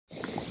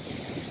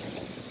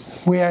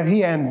We are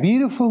here in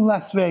beautiful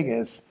Las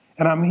Vegas,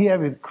 and I'm here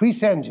with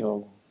Criss,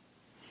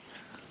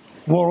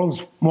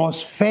 world's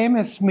most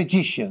famous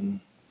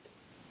magician.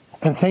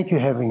 And thank you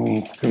for having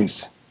me,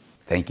 Criss.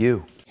 Thank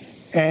you.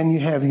 And you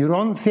have your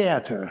own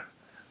theater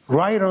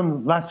right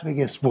on Las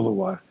Vegas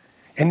Boulevard,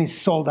 and it's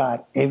sold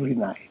out every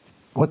night.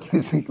 What's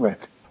the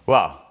secret?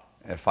 Well,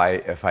 if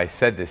I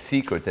said the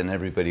secret, then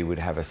everybody would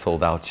have a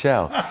sold-out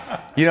show.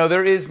 You know,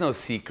 there is no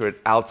secret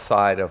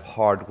outside of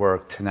hard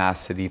work,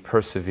 tenacity,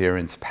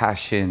 perseverance,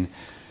 passion,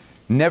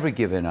 never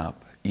giving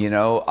up. You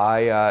know,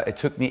 it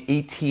took me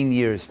 18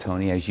 years,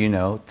 Tony, as you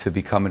know, to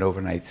become an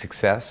overnight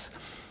success.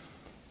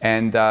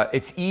 And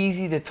it's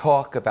easy to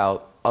talk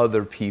about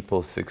other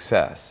people's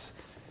success.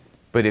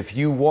 But if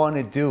you want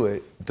to do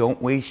it,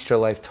 don't waste your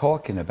life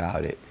talking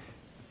about it.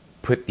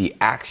 Put the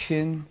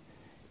action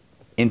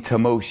into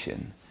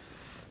motion.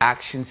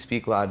 Actions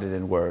speak louder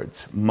than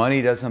words.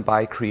 Money doesn't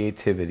buy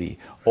creativity.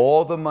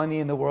 All the money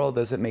in the world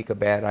doesn't make a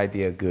bad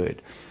idea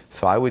good.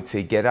 So I would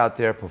say get out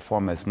there,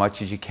 perform as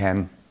much as you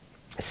can,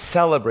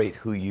 celebrate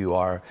who you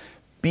are,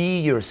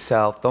 be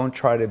yourself, don't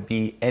try to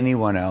be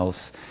anyone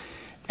else.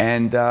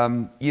 And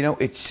you know,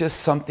 it's just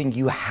something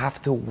you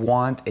have to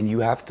want and you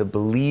have to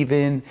believe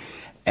in,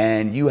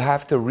 and you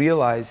have to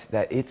realize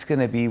that it's going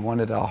to be one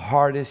of the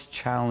hardest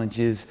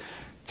challenges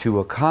to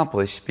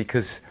accomplish,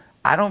 because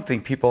I don't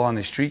think people on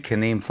the street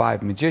can name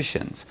 5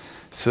 magicians.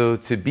 So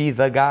to be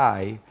the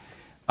guy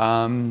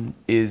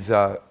is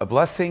a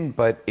blessing,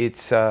 but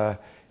it's a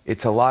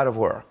lot of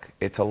work.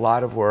 It's a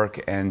lot of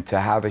work, and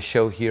to have a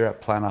show here at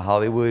Planet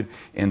Hollywood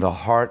in the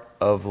heart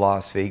of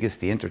Las Vegas,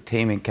 the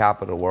entertainment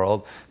capital of the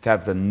world, to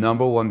have the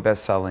 #1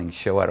 best-selling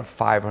show out of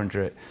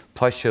 500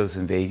 plus shows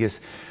in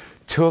Vegas,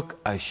 took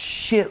a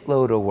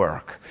shitload of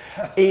work.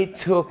 It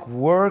took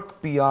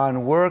work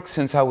beyond work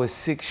since I was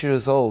 6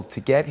 years old to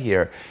get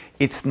here.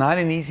 It's not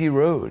an easy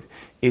road.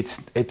 It's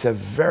a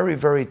very,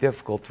 very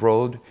difficult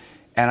road.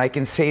 And I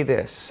can say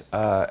this,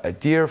 a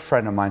dear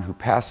friend of mine who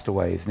passed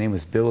away, his name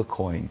was Bill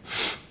Coyne.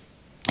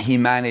 He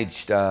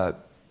managed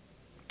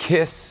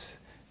Kiss,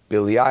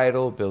 Billy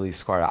Idol, Billy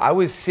Scar. I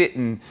was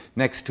sitting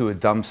next to a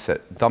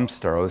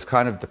dumpster. I was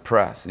kind of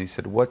depressed. And he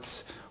said,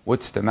 what's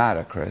the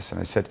matter, Criss? And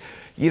I said,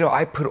 you know,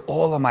 I put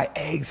all of my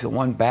eggs in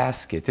one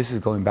basket. This is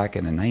going back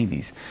in the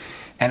 90s.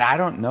 And I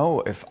don't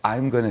know if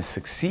I'm going to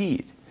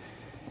succeed.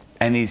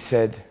 And he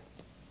said,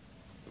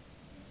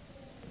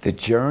 the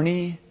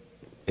journey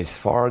is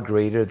far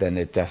greater than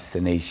the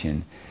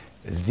destination.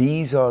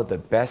 These are the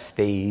best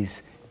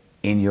days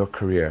in your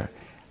career.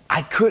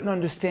 I couldn't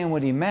understand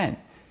what he meant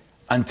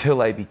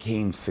until I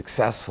became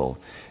successful.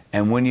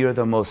 And when you're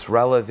the most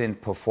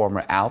relevant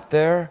performer out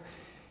there,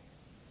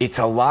 it's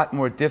a lot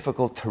more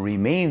difficult to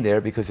remain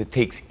there because it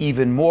takes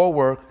even more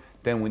work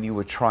than when you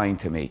were trying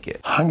to make it.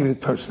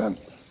 100%.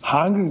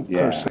 100%.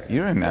 Yeah.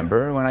 You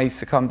remember when I used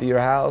to come to your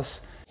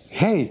house?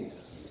 Hey,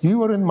 you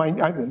were in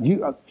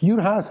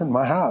your house and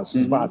my house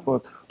is about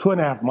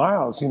 2.5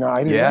 miles. You know, I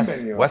remember you.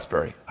 Yes,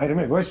 Westbury. I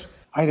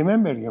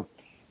remember you.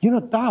 You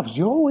know, doves.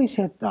 You always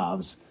had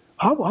doves.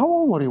 How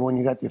old were you when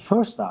you got your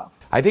first dove?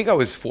 I think I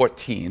was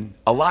 14.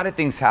 A lot of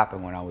things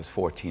happened when I was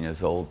 14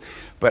 years old.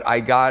 But I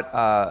got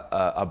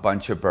a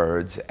bunch of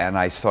birds, and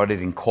I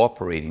started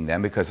incorporating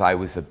them because I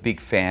was a big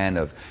fan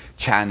of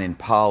Channing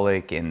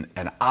Pollock and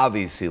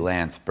obviously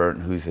Lance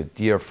Burton, who's a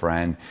dear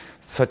friend,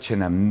 such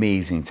an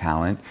amazing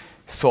talent.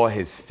 Saw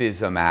his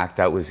FISM act,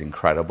 that was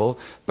incredible.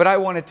 But I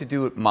wanted to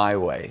do it my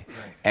way.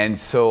 Right. And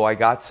so I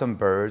got some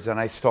birds, and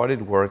I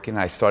started working.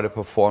 I started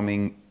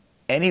performing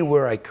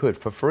anywhere I could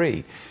for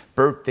free.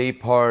 Birthday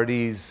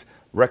parties,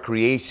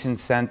 recreation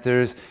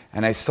centers,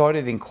 and I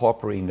started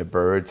incorporating the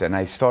birds, and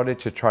I started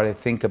to try to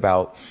think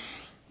about,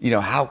 you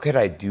know, how could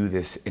I do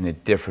this in a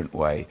different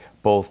way,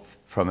 both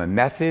from a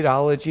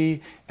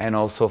methodology and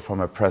also from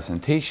a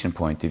presentation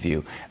point of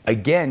view.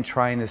 Again,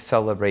 trying to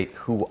celebrate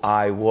who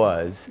I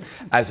was,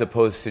 as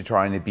opposed to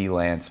trying to be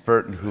Lance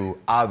Burton, who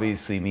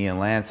obviously me and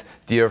Lance,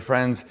 dear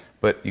friends,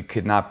 but you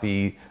could not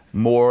be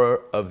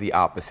more of the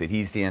opposite.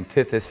 He's the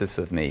antithesis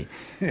of me.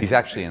 He's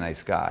actually a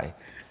nice guy.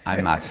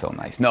 I'm not so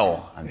nice.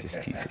 No, I'm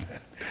just teasing.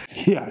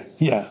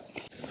 Yeah.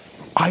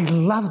 I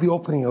love the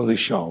opening of the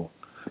show.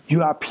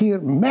 You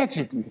appear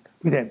magically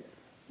with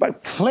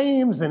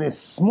flames and a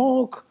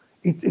smoke.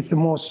 It's the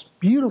most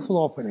beautiful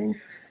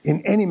opening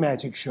in any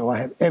magic show I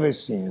have ever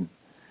seen.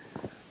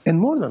 And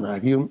more than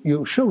that,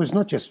 your show is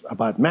not just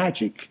about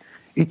magic.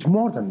 It's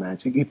more than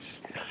magic.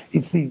 It's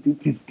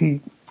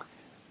the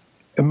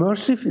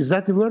immersive. Is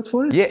that the word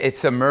for it? Yeah,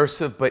 it's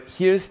immersive. But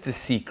here's the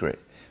secret.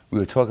 We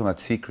were talking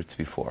about secrets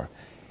before.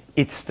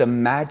 It's the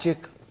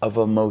magic of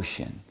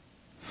emotion.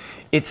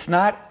 It's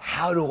not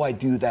how do I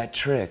do that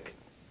trick.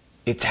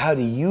 It's how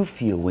do you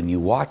feel when you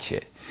watch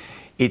it.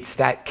 It's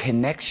that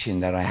connection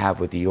that I have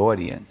with the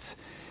audience.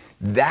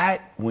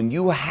 That, when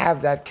you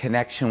have that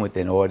connection with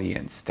an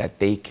audience, that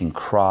they can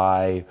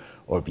cry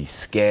or be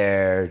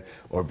scared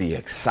or be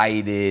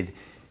excited,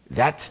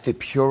 that's the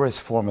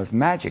purest form of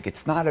magic.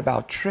 It's not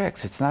about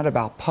tricks. It's not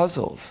about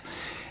puzzles.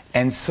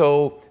 And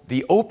so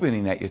the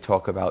opening that you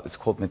talk about is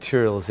called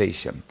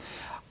materialization.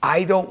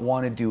 I don't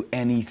want to do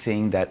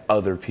anything that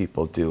other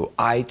people do.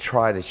 I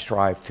try to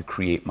strive to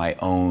create my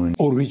own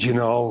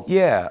original.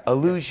 Yeah,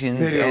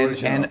 illusions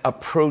Original. and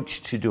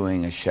approach to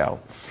doing a show.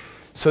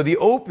 So the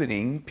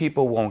opening,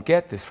 people won't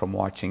get this from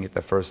watching it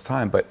the first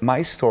time, but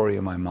my story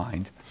in my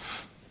mind,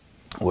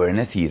 we're in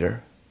a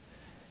theater,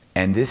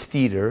 and this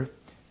theater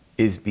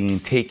is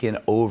being taken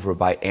over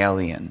by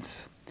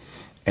aliens.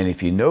 And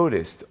if you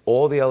noticed,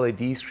 all the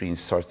LED screens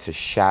start to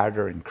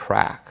shatter and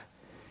crack.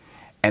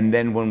 And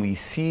then when we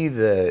see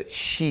the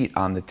sheet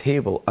on the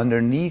table,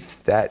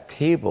 underneath that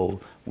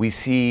table, we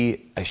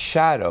see a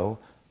shadow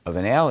of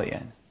an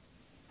alien.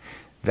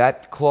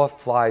 That cloth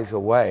flies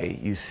away.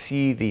 You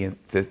see the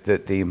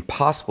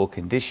impossible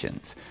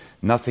conditions.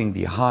 Nothing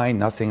behind,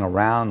 nothing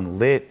around,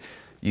 lit.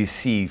 You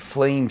see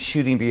flames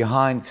shooting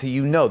behind. So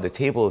you know the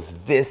table is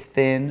this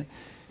thin.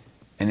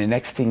 And the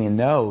next thing you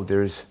know,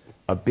 there's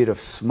a bit of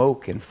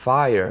smoke and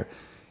fire.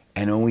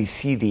 And when we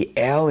see the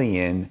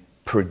alien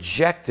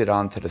projected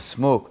onto the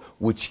smoke,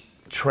 which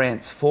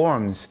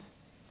transforms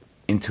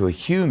into a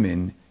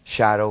human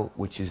shadow,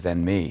 which is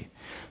then me.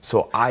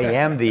 So I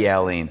am the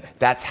alien.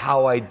 That's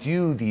how I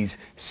do these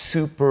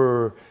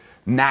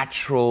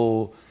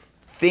supernatural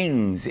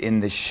things in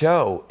the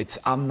show.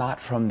 I'm not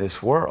from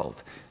this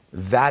world.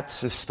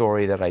 That's the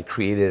story that I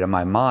created in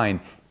my mind,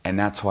 and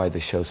that's why the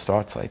show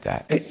starts like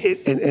that.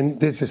 And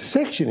there's a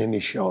section in the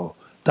show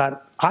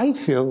that I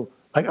feel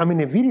like I'm in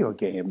a video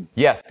game.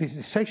 Yes. This is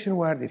a section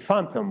where the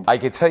Phantom. I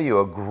could tell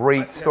you a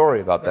great story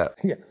about that.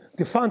 Yeah,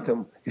 the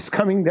Phantom is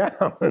coming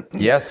down.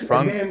 Yes,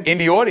 in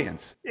the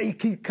audience. He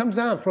comes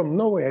down from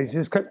nowhere. He's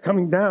just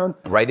coming down.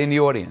 Right in the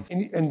audience.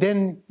 And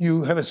then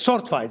you have a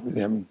sword fight with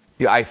him.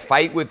 Yeah, I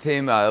fight with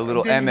him, a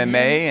little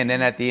MMA, and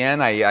then at the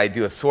end I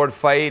do a sword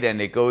fight,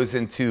 and it goes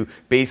into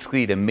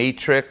basically the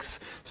Matrix.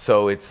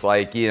 So it's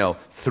like,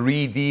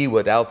 3D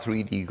without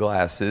 3D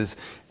glasses,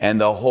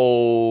 and the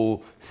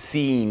whole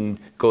scene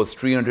goes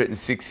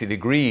 360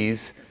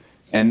 degrees,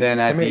 and then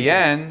at the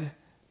end,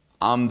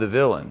 I'm the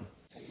villain.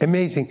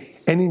 Amazing.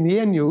 And in the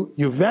end, you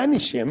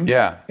vanish him.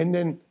 Yeah. And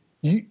then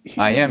you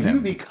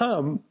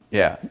become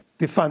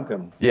the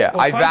Phantom. Yeah,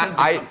 I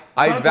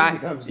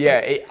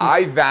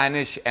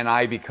vanish and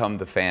I become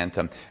the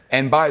Phantom.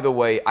 And by the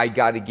way, I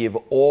got to give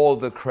all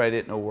the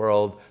credit in the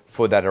world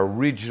for that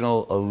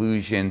original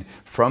illusion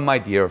from my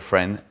dear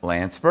friend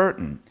Lance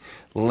Burton.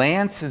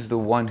 Lance is the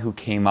one who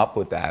came up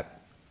with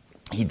that.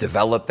 He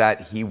developed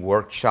that, he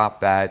workshopped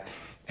that,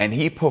 and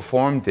he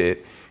performed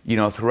it,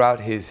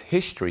 throughout his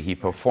history. He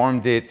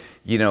performed it,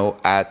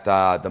 at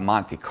the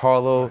Monte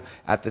Carlo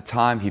at the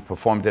time. He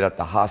performed it at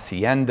the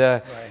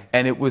Hacienda. Right.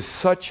 And it was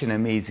such an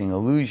amazing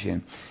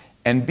illusion.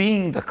 And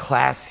being the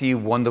classy,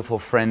 wonderful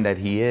friend that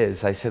he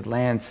is, I said,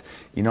 Lance,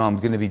 I'm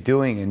going to be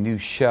doing a new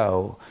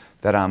show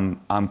that I'm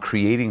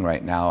creating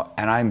right now,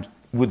 and I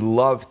would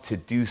love to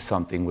do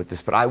something with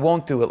this, but I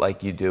won't do it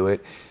like you do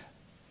it,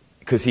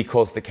 because he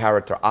calls the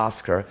character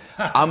Oscar.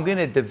 I'm going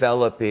to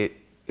develop it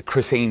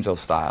Criss Angel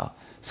style.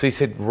 So he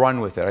said, run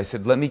with it. I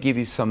said, let me give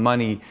you some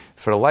money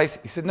for the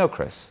license. He said, no,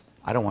 Criss,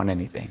 I don't want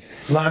anything.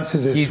 Lance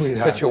is a sweetheart.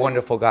 He's such a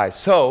wonderful guy.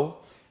 So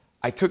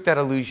I took that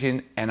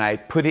illusion and I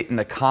put it in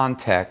the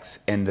context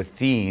and the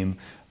theme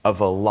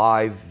of a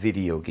live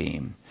video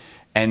game.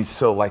 And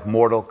so like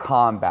Mortal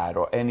Kombat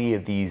or any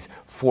of these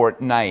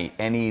Fortnite,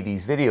 any of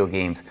these video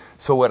games.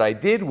 So what I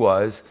did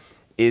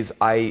is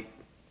I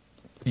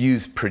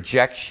used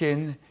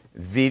projection,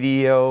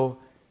 video,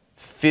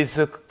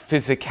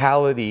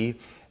 physicality,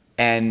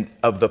 and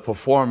of the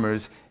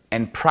performers,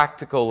 and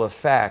practical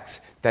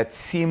effects that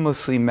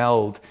seamlessly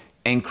meld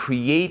and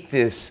create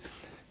this,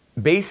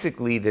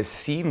 basically this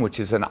scene, which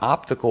is an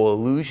optical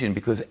illusion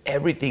because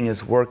everything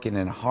is working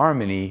in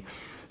harmony.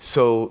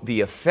 So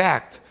the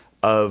effect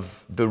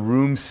of the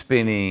room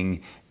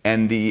spinning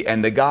and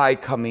the guy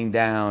coming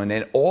down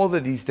and all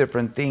of these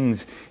different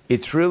things,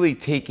 it's really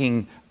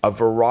taking a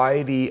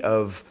variety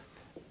of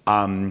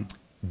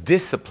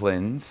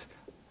disciplines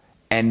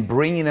and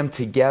bringing them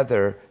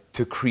together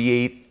to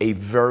create a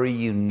very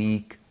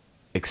unique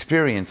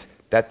experience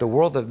that the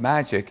world of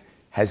magic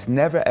has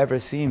never ever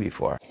seen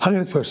before.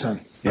 100%.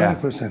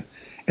 100%.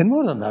 And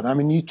more than that, I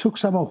mean, you took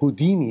some of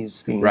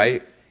Houdini's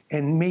things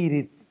and made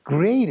it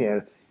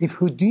greater. If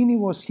Houdini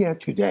was here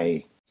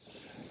today,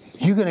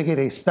 you're going to get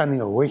a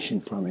standing ovation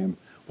from him.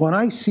 When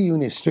I see you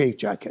in a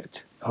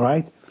straitjacket, all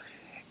right,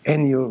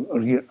 and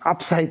you're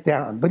upside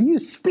down, but you're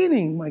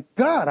spinning, my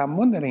God, I'm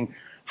wondering,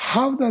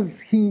 how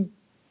does he...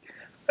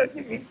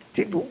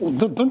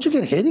 Don't you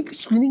get headache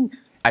spinning?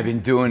 I've been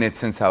doing it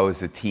since I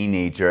was a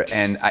teenager,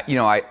 and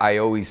I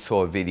always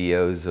saw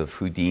videos of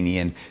Houdini,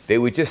 and they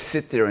would just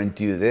sit there and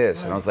do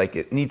this, and I was like,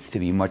 it needs to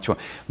be much more.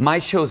 My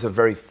show is a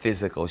very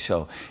physical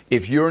show.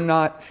 If you're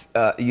not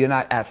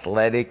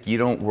athletic, you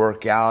don't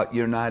work out,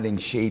 you're not in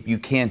shape, you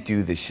can't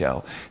do the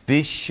show.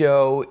 This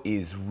show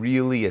is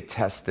really a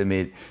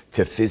testament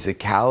to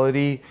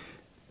physicality,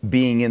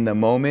 being in the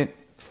moment,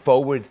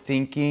 forward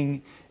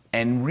thinking,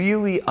 and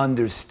really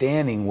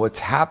understanding what's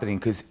happening,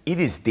 because it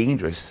is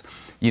dangerous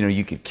You know,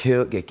 you could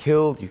get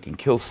killed, you can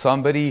kill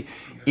somebody.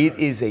 It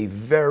is a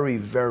very,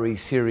 very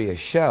serious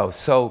show.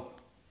 So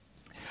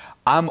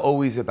I'm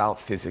always about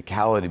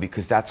physicality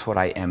because that's what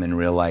I am in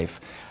real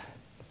life.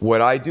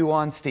 What I do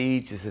on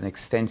stage is an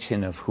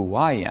extension of who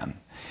I am.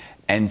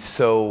 And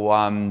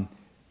so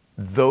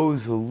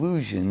those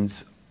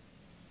illusions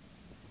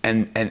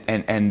and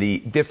the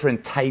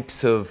different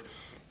types of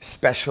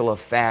special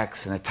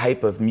effects and the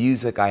type of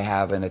music I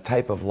have and the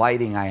type of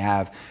lighting I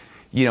have,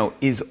 you know,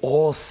 is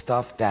all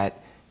stuff that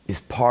is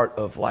part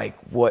of like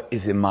what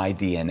is in my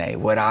DNA,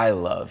 what I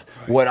love,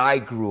 what I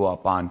grew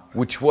up on,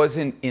 which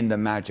wasn't in the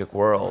magic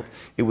world.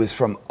 It was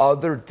from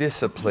other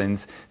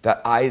disciplines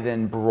that I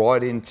then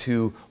brought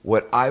into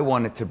what I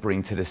wanted to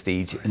bring to the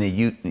stage in a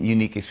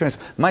unique experience.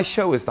 My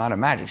show is not a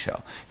magic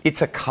show.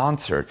 It's a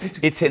concert.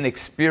 It's an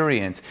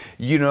experience.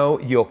 You know,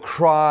 you'll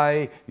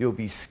cry, you'll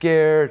be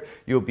scared,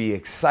 you'll be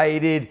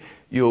excited,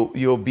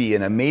 you'll be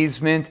in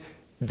amazement.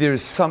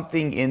 There's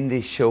something in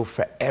this show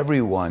for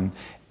everyone.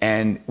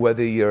 And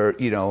whether you're,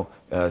 you know,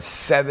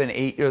 7,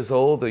 8 years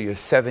old or you're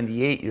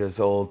 78 years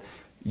old,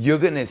 you're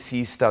going to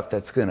see stuff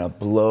that's going to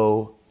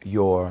blow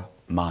your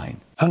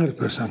mind.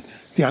 100%.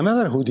 The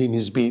another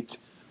Houdini's beat,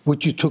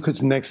 which you took it to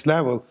the next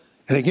level,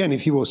 and again,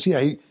 if you will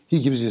see,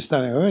 he gives you a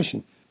standing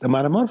ovation, the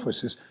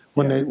metamorphosis,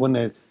 when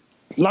they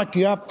lock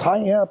you up, tie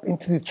you up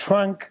into the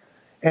trunk,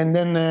 and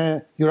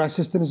then your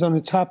assistant is on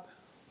the top.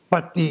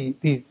 But the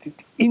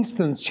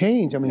instant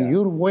change, I mean,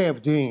 your way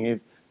of doing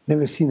it,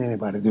 never seen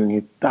anybody doing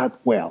it that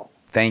well.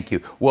 Thank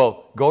you.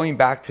 Well, going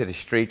back to the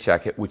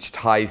straitjacket, which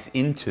ties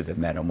into the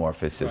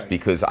metamorphosis,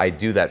 because I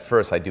do that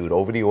first. I do it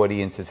over the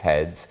audience's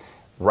heads,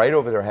 right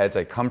over their heads.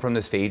 I come from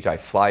the stage, I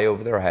fly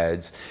over their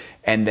heads.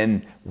 And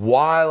then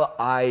while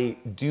I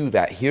do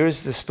that,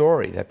 here's the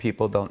story that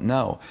people don't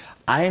know.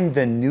 I'm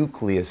the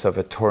nucleus of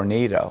a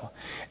tornado.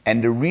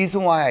 And the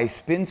reason why I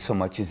spin so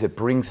much is it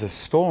brings a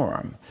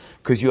storm.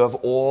 Because you have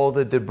all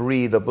the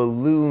debris, the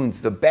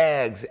balloons, the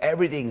bags,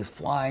 everything is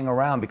flying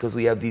around because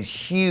we have these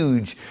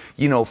huge,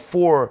 you know,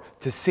 4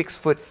 to 6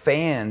 foot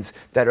fans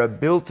that are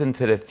built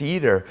into the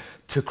theater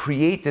to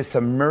create this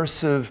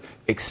immersive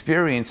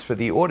experience for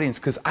the audience.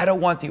 Because I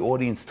don't want the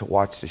audience to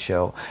watch the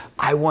show.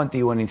 I want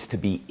the audience to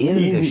be in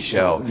the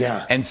show.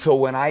 Yeah. And so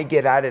when I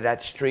get out of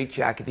that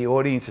straitjacket, the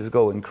audience is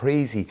going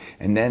crazy.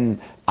 And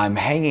then I'm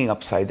hanging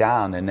upside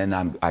down, and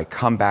then I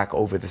come back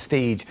over the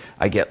stage.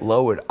 I get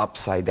lowered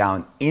upside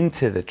down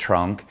into the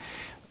trunk.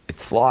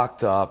 It's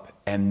locked up,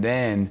 and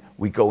then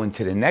we go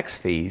into the next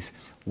phase,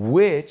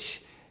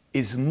 which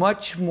is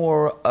much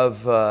more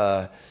of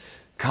a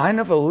kind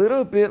of a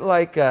little bit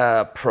like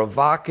a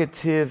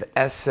provocative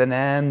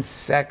S&M,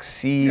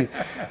 sexy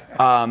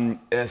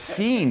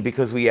scene,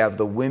 because we have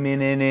the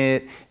women in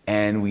it,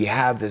 and we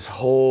have this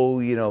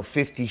whole, you know,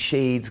 50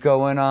 Shades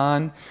going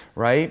on,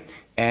 right?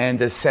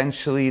 And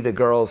essentially the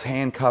girl's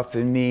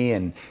handcuffing me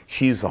and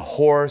she's a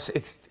horse.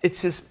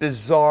 It's this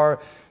bizarre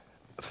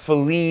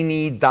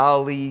Fellini,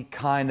 Dali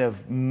kind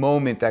of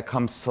moment that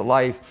comes to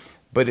life,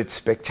 but it's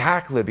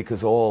spectacular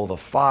because all the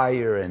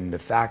fire and the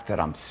fact that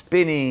I'm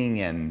spinning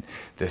and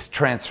this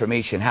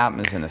transformation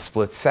happens in a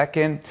split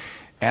second.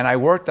 And I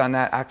worked on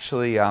that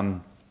actually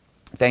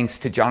thanks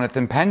to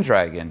Jonathan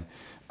Pendragon.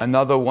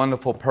 Another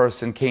wonderful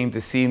person came to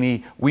see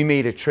me. We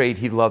made a trade.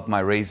 He loved my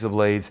razor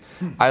blades.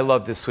 I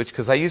loved the switch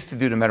because I used to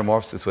do the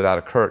metamorphosis without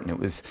a curtain. It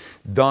was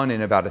done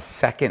in about a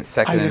second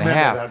and a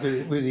half.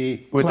 With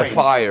the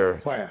fire.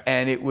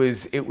 And it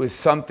was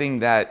something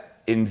that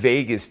in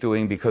Vegas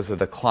doing because of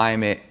the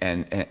climate,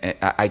 and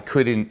I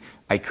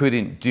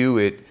couldn't do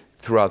it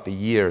throughout the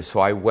year. So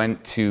I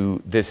went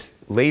to this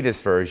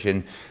latest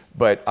version,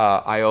 but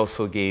I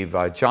also gave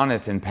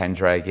Jonathan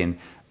Pendragon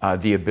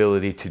the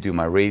ability to do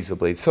my razor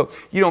blades. So,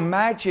 you know,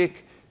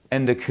 magic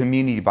and the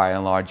community by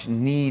and large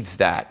needs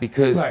that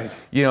because,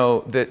 you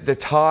know, the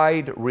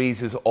tide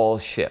raises all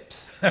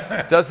ships.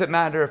 Doesn't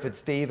matter if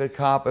it's David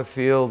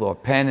Copperfield or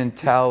Penn and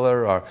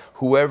Teller or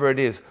whoever it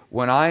is.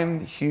 When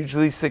I'm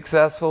hugely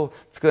successful,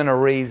 it's going to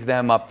raise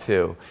them up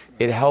too.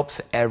 It helps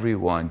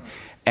everyone.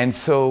 And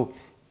so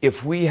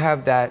if we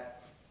have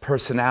that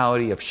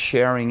personality of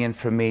sharing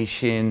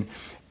information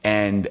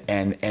and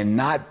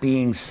not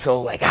being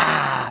so like,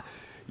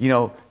 you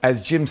know,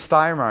 as Jim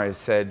Steinmeier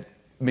said,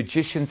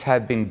 magicians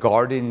have been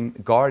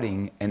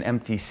guarding an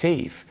empty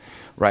safe,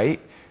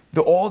 right?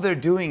 All they're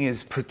doing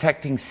is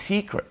protecting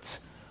secrets.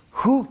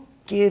 Who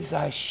gives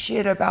a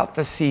shit about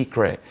the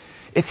secret?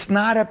 It's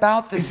not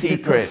about the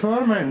secret. It's the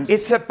performance.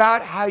 It's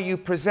about how you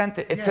present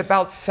it. It's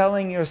about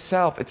selling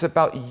yourself. It's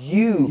about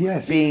you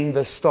being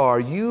the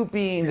star, you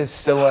being the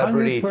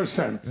celebrity.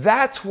 100%.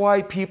 That's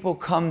why people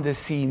come to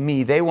see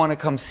me. They want to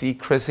come see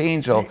Criss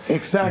Angel.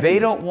 Exactly. They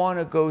don't want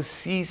to go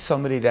see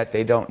somebody that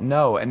they don't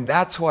know. And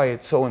that's why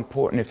it's so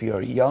important if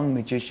you're a young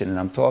magician, and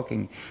I'm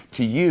talking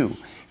to you.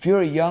 If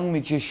you're a young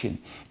magician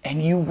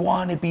and you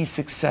want to be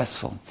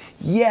successful,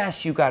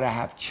 yes, you got to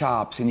have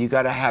chops and you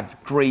got to have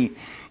great,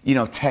 you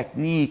know,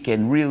 technique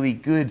and really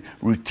good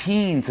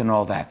routines and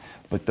all that.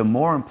 But the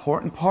more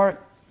important part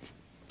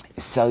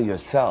is sell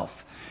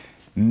yourself.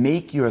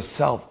 Make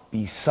yourself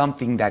be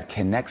something that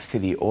connects to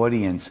the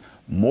audience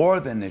more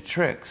than the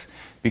tricks.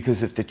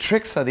 Because if the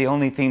tricks are the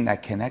only thing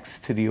that connects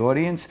to the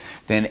audience,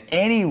 then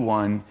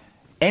anyone,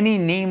 any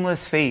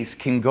nameless face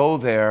can go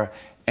there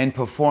and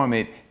perform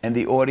it, and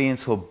the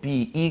audience will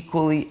be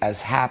equally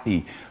as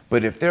happy.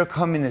 But if they're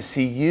coming to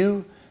see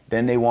you,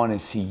 then they want to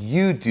see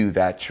you do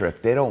that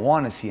trick. They don't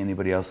want to see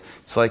anybody else.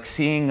 It's like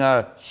seeing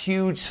a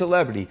huge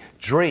celebrity,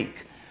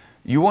 Drake.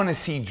 You want to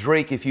see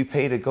Drake. If you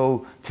pay to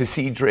go to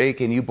see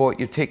Drake and you bought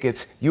your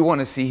tickets, you want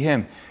to see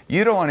him.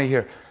 You don't want to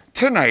hear,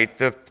 tonight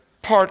the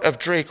part of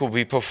Drake will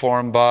be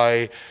performed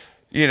by,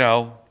 you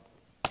know,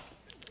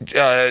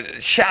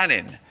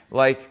 Shannon.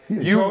 Like,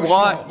 you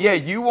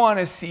want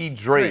to see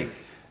Drake.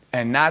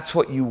 And that's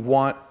what you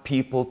want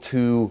people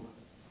to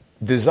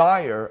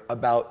desire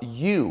about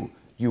you.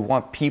 You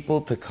want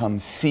people to come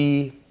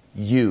see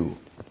you.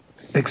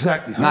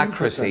 Exactly. 100%. Not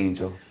Criss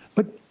Angel.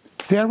 But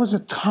there was a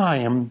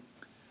time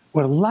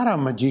where a lot of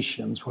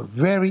magicians were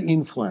very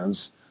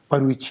influenced by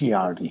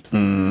Ricciardi,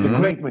 the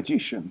great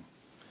magician.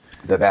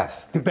 The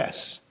best. The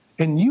best.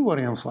 And you were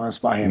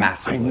influenced by him.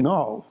 Massively. I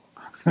know.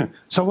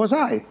 So was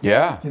I.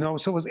 Yeah. You know,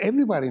 so was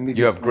everybody in the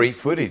You business. have great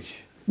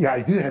footage. Yeah,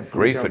 I do have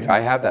Great footage. I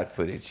have that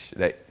footage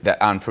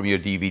that on from your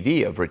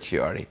DVD of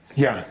Ricciardi.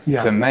 Yeah, yeah.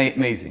 It's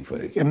amazing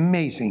footage.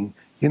 Amazing.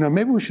 You know,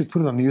 maybe we should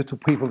put it on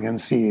YouTube. People can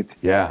see it.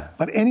 Yeah.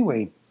 But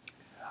anyway,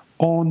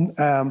 on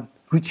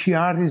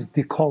Ricciardi's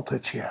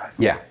décolleté chair.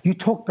 Yeah. You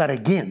took that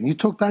again. You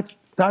took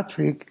that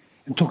trick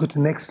and took it to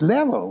the next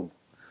level,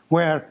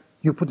 where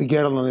you put the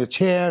girl on the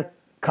chair,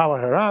 cover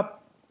her up,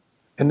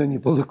 and then you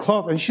pull the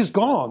cloth, and she's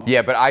gone.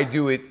 Yeah, but I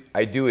do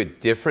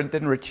it different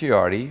than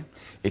Ricciardi.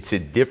 It's a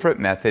different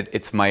method.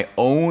 It's my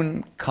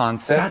own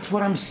concept. That's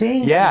what I'm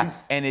saying. Yeah,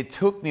 and it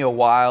took me a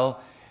while.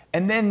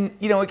 And then,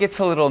 you know, it gets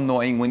a little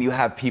annoying when you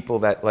have people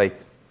that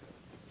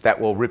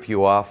will rip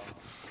you off.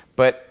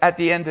 But at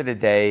the end of the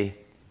day,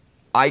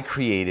 I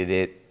created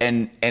it.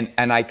 And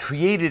I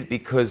created it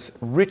because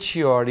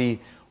Ricciardi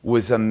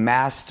was a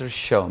master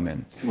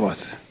showman. He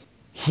was.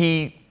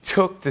 He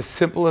took the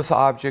simplest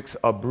objects,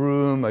 a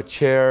broom, a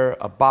chair,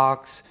 a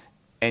box,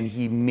 and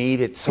he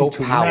made it so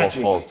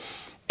powerful. Magic.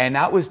 And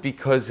that was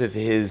because of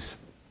his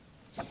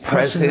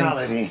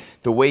presence,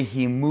 the way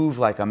he moved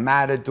like a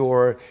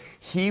matador.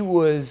 He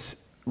was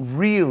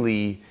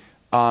really,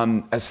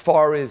 as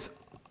far as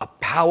a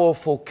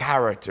powerful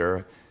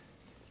character,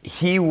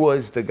 he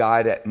was the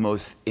guy that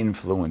most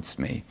influenced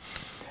me.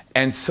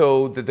 And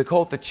so the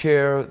décolleté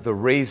chair, the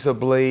razor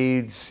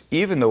blades,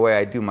 even the way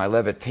I do my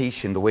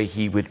levitation, the way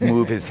he would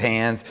move his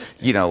hands,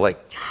 you know, like,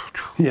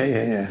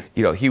 Yeah.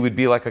 you know, he would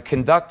be like a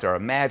conductor, a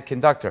mad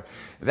conductor.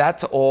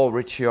 That's all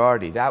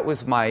Ricciardi. That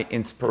was my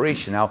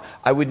inspiration. Now,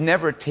 I would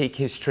never take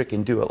his trick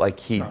and do it like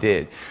he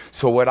did.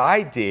 So what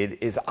I did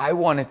is I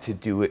wanted to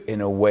do it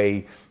in a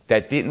way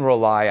that didn't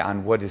rely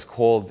on what is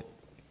called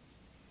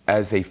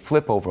as a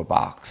flip-over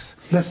box.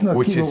 Let's not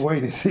give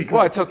away the secret.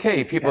 Well, it's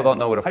okay. People don't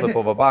know what a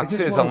flip-over box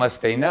is unless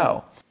they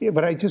know. Yeah,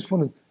 but I just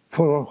wanted,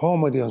 for a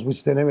home audience,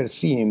 which they never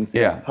seen,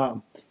 the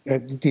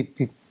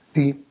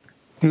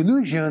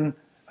illusion,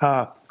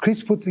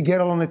 Criss puts the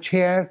girl on a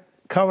chair,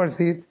 covers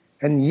it,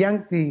 and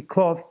yanks the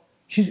cloth.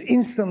 She's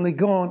instantly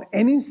gone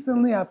and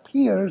instantly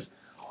appears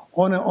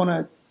on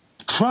a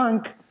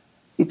trunk,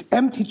 an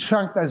empty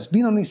trunk that's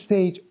been on the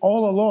stage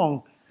all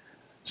along.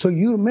 So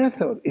your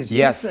method is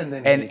different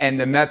than his. And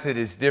the method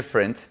is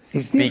different.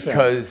 It's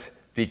different.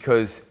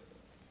 Because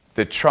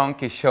the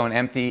trunk is shown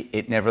empty,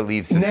 it never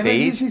leaves the stage. Never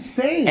leaves the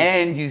stage.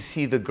 And you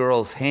see the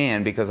girl's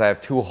hand because I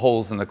have 2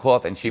 holes in the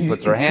cloth and she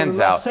puts her hands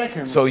out.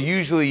 Seconds. So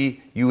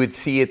usually you would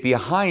see it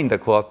behind the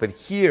cloth, but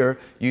here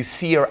you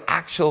see her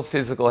actual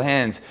physical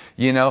hands.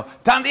 You know,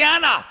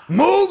 Tandiana,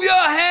 move your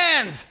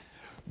hands,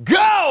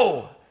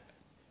 go!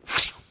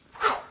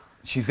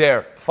 She's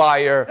there,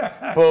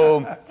 fire,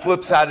 boom,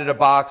 flips out of the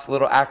box,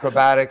 little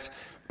acrobatics.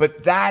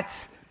 But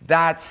that's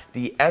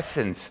the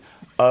essence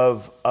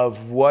of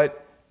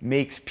what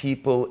makes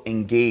people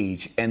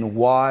engage and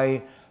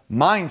why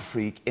Mind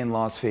Freak in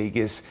Las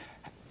Vegas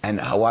and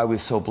how I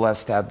was so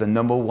blessed to have the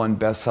 #1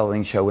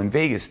 best-selling show in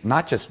Vegas,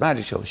 not just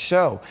magic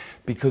show,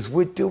 because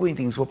we're doing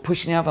things, we're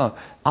pushing out an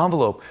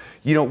envelope.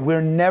 You know,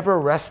 we're never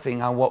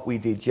resting on what we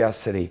did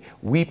yesterday.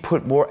 We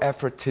put more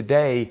effort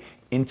today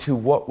into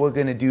what we're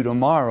going to do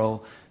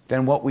tomorrow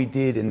than what we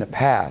did in the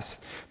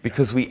past,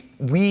 because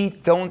we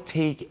don't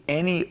take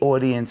any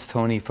audience,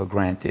 Tony, for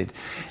granted.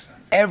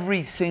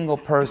 Every single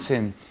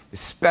person,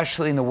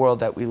 especially in the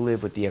world that we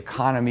live with, the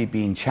economy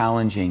being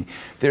challenging,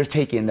 they're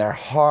taking their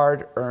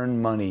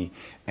hard-earned money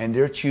and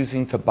they're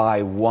choosing to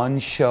buy one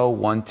show,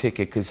 one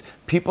ticket, because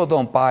people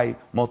don't buy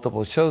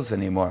multiple shows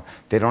anymore.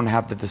 They don't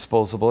have the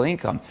disposable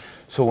income.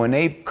 So when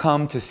they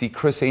come to see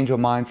Criss Angel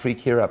Mind Freak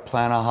here at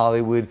Planet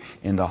Hollywood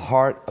in the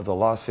heart of the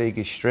Las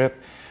Vegas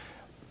Strip,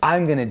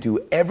 I'm going to do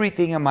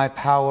everything in my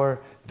power,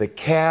 the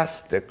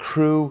cast, the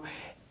crew,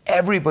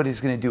 everybody's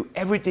going to do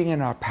everything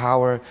in our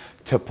power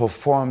to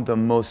perform the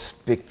most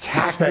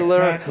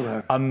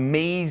spectacular.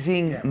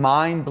 Amazing,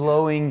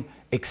 mind-blowing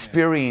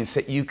experience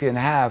that you can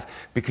have.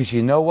 Because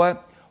you know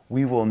what?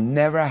 we will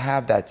never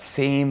have that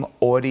same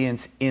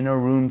audience in a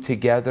room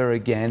together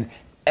again,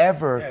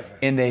 ever.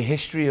 In the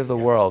history of the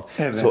world.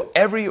 So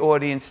every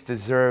audience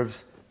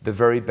deserves the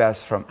very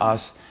best from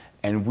us,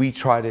 and we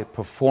try to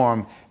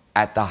perform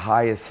at the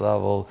highest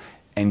level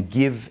and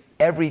give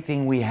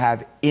everything we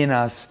have in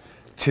us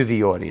to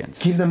the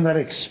audience. Give them that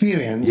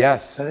experience.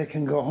 Yes. So they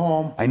can go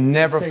home. I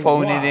never say,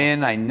 phone wow, it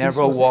in. I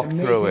never this was walk an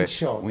through amazing it.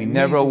 show, We amazing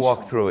never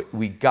walk show. through it.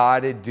 We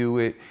gotta do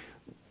it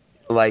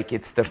like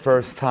it's the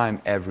first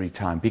time every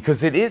time,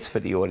 because it is for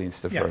the audience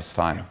the first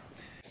time. Yeah.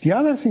 The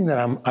other thing that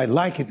I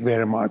like it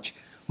very much,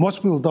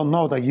 most people don't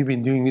know that you've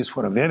been doing this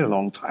for a very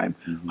long time.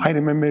 I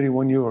remember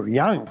when you were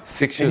young.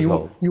 6 years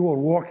old. You were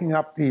walking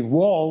up the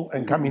wall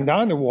and coming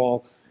down the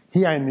wall.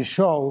 Here in the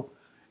show,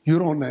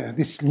 you're on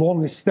this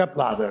lonely step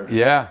ladder.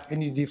 Yeah.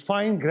 And you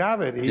define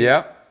gravity.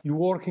 Yeah. You're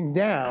walking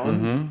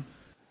down.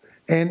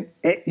 And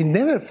it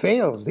never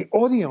fails. The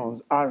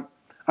audience are,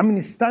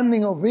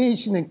 standing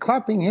ovation and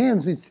clapping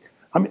hands.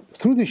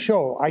 Through the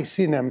show, I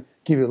see them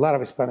give you a lot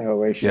of standing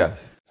ovation.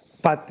 Yes.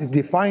 But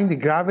defying the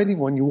gravity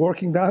when you're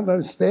walking down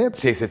the steps,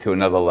 Takes it to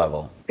another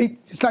level.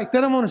 it's like they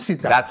don't want to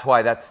sit down. That's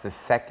why that's the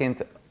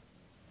second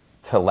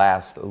to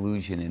last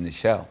illusion in the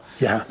show.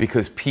 Yeah.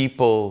 Because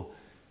people,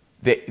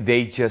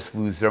 they just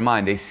lose their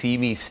mind. They see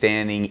me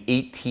standing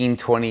 18,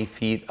 20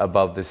 feet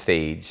above the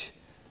stage.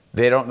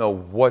 They don't know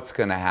what's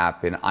going to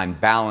happen. I'm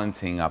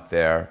balancing up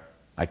there.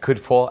 I could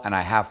fall, and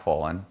I have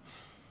fallen.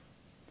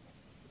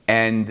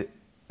 And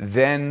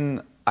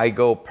then I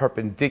go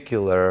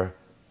perpendicular,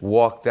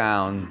 walk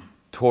down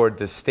toward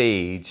the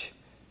stage,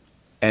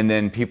 and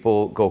then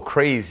people go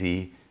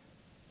crazy,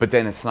 but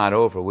then it's not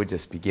over. We're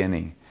just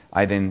beginning.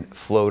 I then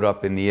float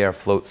up in the air,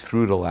 float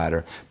through the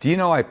ladder. Do you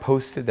know I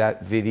posted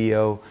that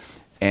video,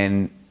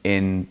 and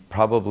in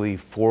probably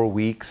 4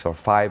 weeks or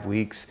 5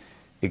 weeks,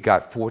 it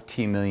got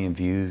 14 million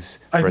views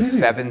for a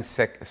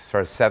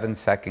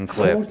 7-second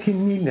clip.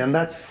 14 million,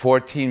 that's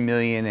 14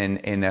 million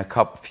in a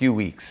few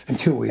weeks. In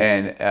 2 weeks.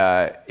 And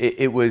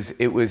it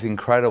was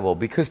incredible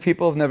because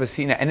people have never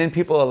seen it. And then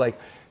people are like,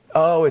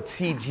 oh, it's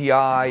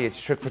CGI,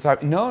 it's trick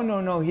photography.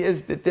 No,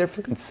 here's the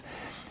difference.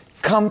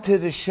 Come to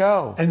the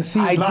show. And see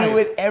I live. do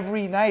it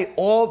every night.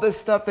 All the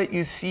stuff that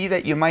you see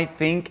that you might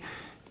think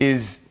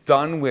is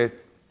done with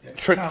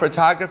trick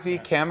photography,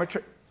 camera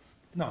trick.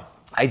 No.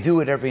 I do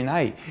it every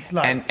night. It's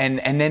live.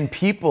 And then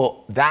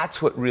people,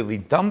 that's what really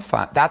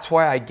dumbfound. That's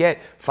why I get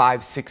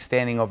 5, 6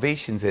 standing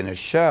ovations in a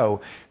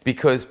show,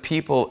 because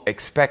people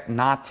expect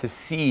not to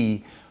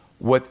see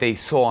what they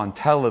saw on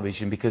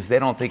television because they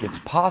don't think it's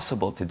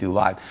possible to do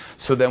live.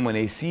 So then when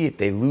they see it,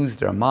 they lose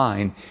their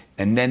mind,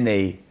 and then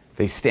they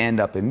stand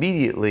up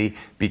immediately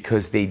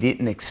because they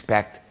didn't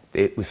expect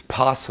it was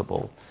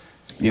possible.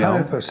 You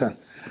know? 100%.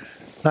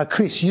 Now,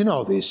 Criss, you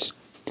know this.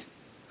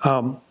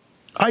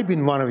 I've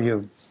been one of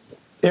your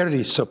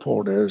early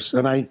supporters,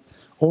 and I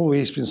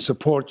always been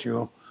support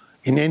you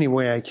in any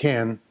way I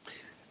can.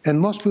 And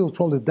most people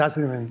probably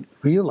doesn't even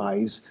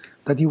realize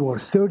that you were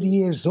 30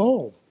 years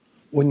old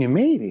when you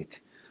made it.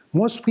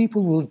 Most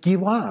people will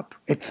give up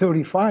at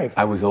 35.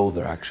 I was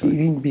older, actually.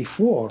 Even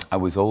before. I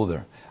was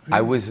older. I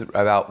was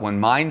about, when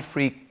Mind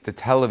Freak, the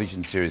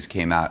television series,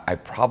 came out, I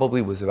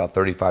probably was about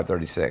 35,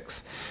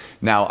 36.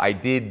 Now, I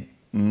did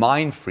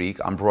Mind Freak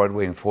on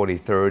Broadway in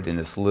 43rd in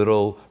this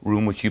little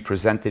room which you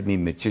presented me,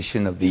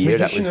 Magician of the Year.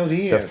 Magician of the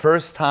Year. The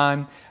first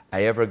time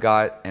I ever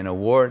got an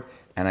award,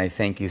 and I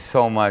thank you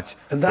so much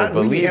for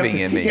believing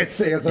in me.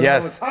 Sales, and I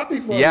was happy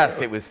for you.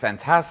 It was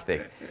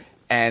fantastic.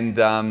 And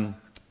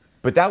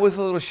but that was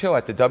a little show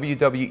at the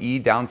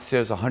WWE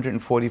downstairs,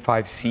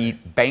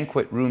 145-seat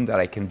banquet room that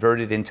I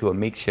converted into a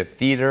makeshift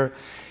theater,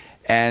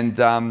 and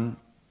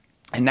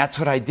that's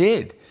what I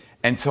did.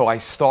 And so I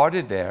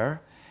started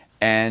there,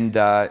 and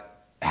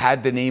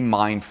had the name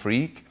Mind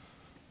Freak,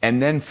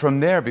 and then from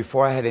there,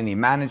 before I had any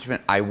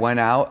management, I went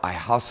out, I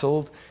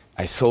hustled,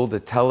 I sold a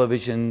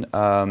television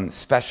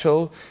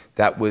special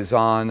that was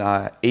on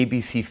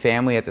ABC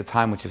Family at the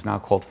time, which is now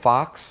called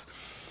Fox.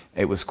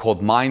 It was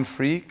called Mind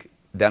Freak.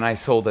 Then I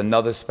sold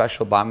another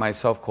special by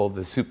myself called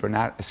The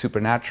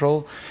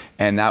Supernatural,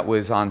 and that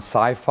was on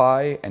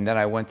Sci-Fi. And then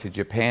I went to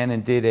Japan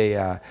and did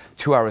a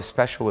 2-hour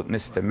special with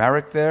Mr.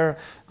 Merrick there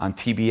on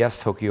TBS,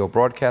 Tokyo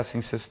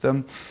Broadcasting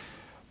System.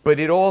 But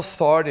it all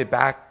started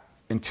back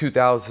in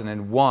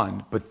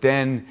 2001. But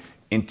then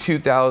in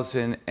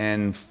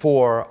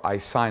 2004, I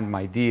signed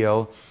my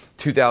deal.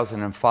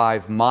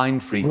 2005,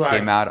 Mind Freak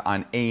came out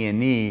on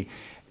A&E,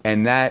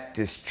 and that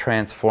just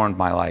transformed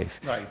my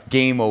life.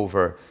 Game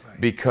over.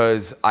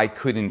 Because I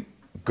couldn't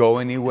go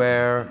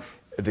anywhere.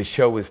 The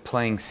show was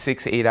playing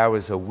 6, 8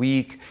 hours a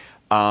week.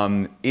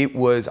 I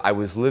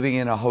was living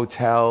in a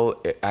hotel.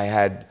 I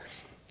had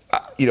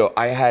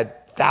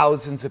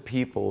thousands of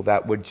people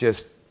that were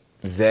just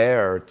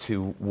there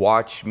to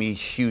watch me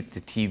shoot the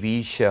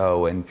TV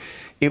show, and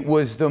it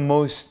was the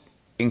most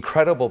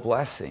incredible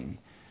blessing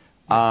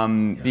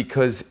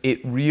because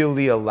it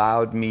really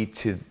allowed me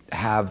to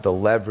have the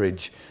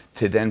leverage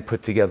to then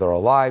put together a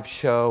live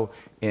show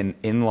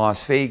in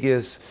Las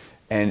Vegas,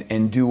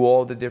 and do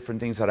all the different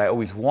things that I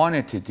always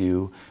wanted to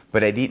do,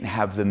 but I didn't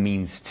have the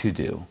means to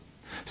do.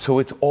 So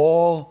it's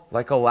all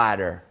like a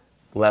ladder,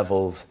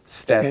 levels,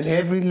 steps. And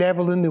every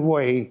level in the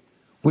way,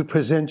 we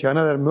present you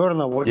another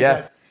Myrna Award.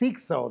 Yes. We got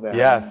 6 of them.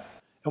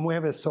 Yes. And we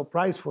have a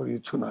surprise for you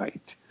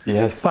tonight.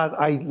 Yes. But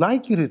I'd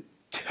like you to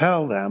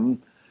tell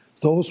them,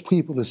 those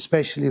people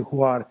especially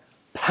who are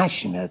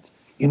passionate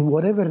in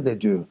whatever they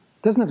do,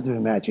 doesn't have to be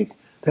magic,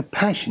 they're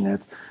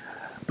passionate,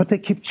 but they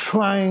keep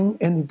trying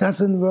and it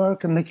doesn't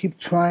work, and they keep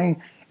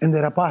trying and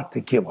they're about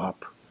to give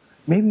up.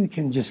 Maybe you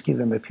can just give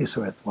them a piece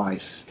of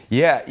advice.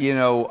 Yeah, you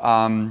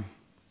know,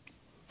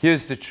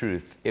 here's the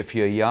truth. If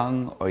you're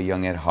young or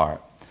young at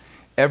heart,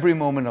 every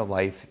moment of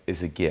life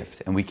is a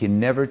gift, and we can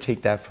never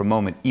take that for a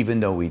moment, even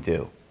though we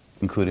do,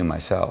 including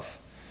myself.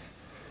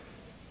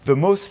 The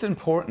most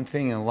important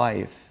thing in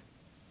life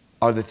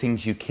are the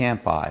things you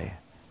can't buy: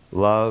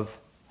 love,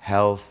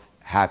 health,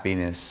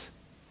 happiness.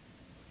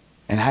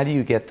 And how do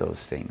you get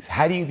those things?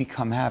 How do you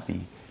become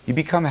happy? You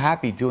become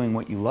happy doing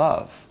what you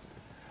love,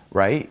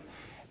 right?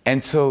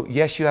 And so,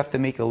 yes, you have to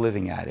make a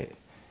living at it.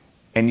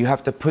 And you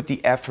have to put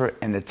the effort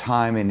and the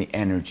time and the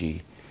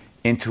energy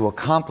into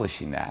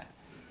accomplishing that.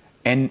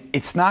 And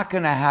it's not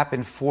going to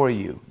happen for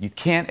you. You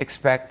can't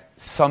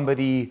expect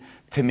somebody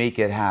to make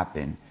it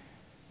happen.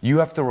 You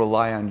have to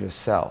rely on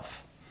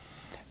yourself.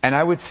 And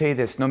I would say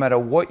this: no matter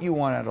what you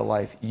want out of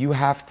life, you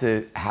have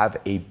to have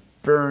a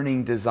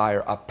burning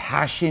desire, a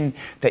passion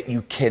that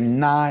you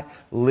cannot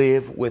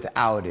live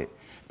without it.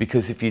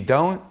 Because if you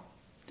don't,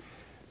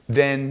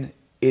 then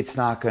it's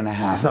not going to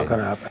happen. It's not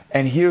going to happen.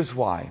 And here's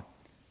why.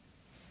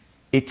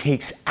 It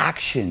takes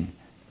action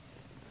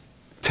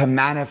to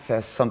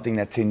manifest something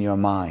that's in your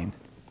mind.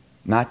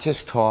 Not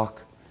just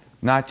talk,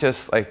 not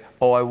just like,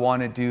 oh, I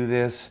want to do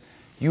this.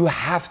 You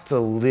have to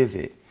live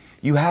it.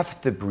 You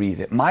have to breathe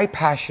it. My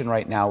passion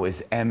right now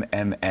is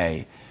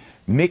MMA,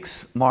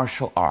 mixed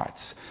martial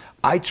arts.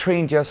 I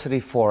trained yesterday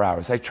 4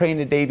 hours. I trained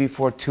the day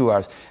before 2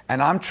 hours.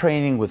 And I'm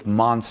training with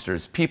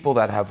monsters, people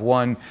that have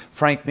won.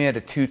 Frank Mir, a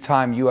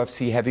 2-time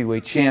UFC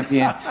heavyweight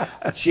champion.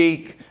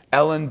 Jake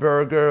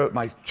Ellenberger,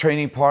 my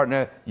training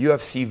partner,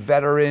 UFC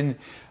veteran.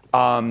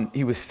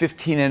 He was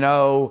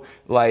 15-0,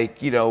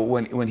 like, you know,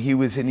 when he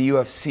was in the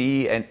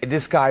UFC. And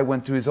this guy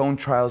went through his own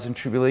trials and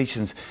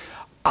tribulations.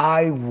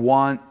 I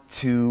want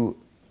to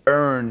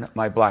earn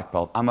my black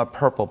belt. I'm a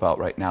purple belt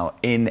right now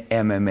in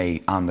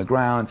MMA, on the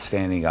ground,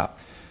 standing up.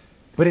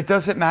 But it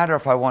doesn't matter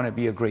if I want to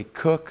be a great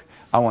cook,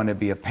 I want to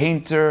be a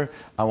painter,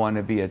 I want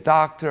to be a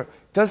doctor.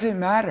 Doesn't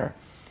matter.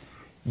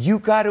 You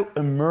got to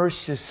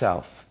immerse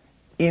yourself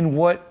in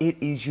what it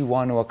is you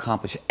want to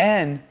accomplish.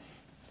 And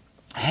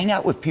hang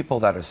out with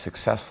people that are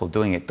successful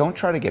doing it. Don't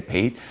try to get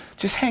paid.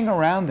 Just hang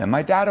around them.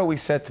 My dad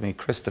always said to me,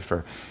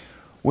 Christopher,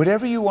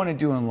 whatever you want to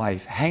do in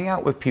life, hang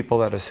out with people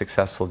that are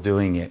successful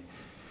doing it.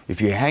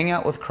 If you hang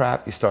out with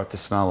crap, you start to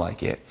smell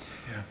like it.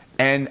 Yeah.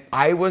 And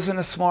I wasn't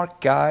a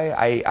smart guy.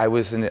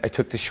 I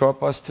took the short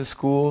bus to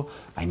school.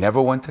 I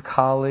never went to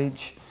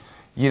college.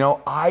 You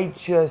know, I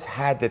just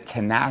had the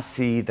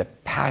tenacity, the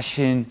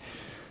passion,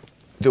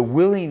 the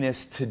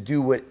willingness to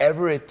do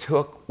whatever it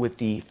took with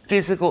the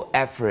physical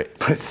effort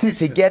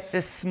to get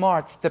the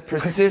smarts, the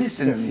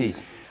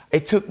persistency.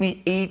 It took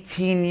me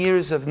 18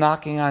 years of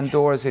knocking on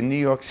doors in New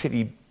York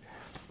City.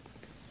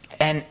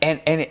 And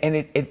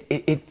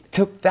it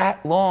took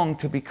that long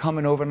to become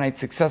an overnight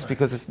success,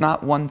 because it's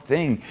not one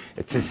thing.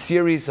 It's a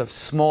series of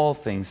small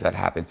things that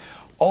happen.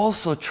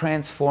 Also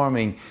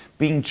transforming,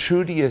 being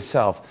true to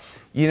yourself.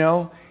 You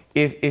know,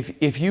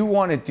 if you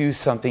want to do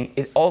something,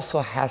 it also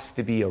has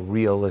to be a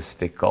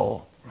realistic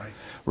goal.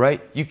 Right?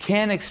 You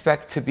can't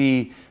expect to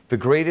be the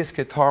greatest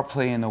guitar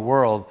player in the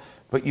world,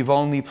 but you've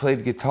only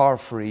played guitar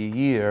for a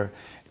year,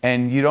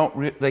 and you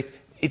don't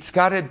it's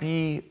got to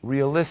be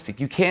realistic.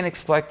 You can't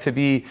expect to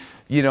be,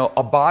 you know,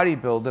 a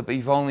bodybuilder, but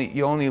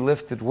you only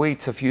lifted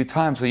weights a few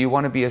times, or you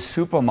want to be a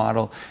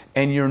supermodel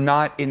and you're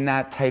not in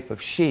that type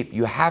of shape.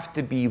 You have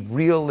to be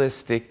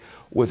realistic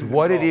with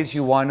what it is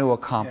you want to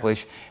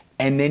accomplish,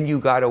 and then you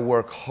got to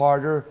work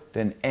harder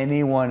than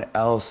anyone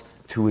else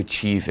to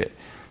achieve it.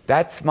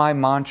 That's my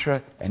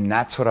mantra, and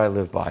that's what I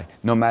live by,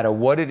 no matter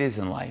what it is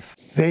in life.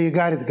 There you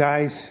got it,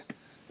 guys.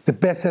 The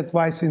best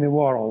advice in the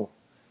world.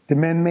 The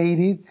man made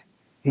it.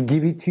 He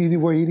gave it to you the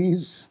way it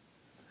is.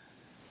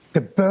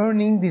 The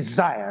burning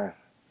desire.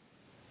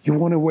 You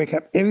want to wake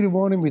up every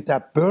morning with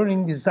that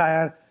burning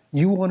desire.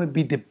 You want to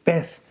be the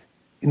best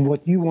in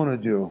what you want to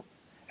do.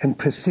 And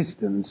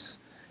persistence.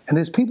 And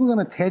there's people going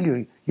to tell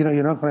you, you know,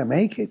 you're not going to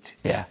make it.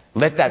 Yeah.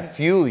 Let that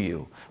fuel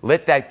you.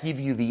 Let that give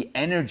you the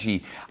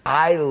energy.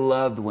 I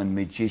loved when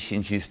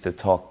magicians used to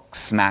talk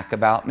smack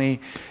about me.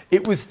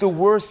 It was the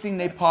worst thing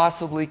they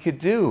possibly could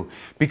do.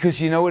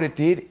 Because you know what it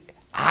did?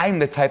 I'm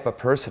the type of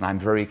person, I'm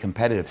very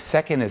competitive.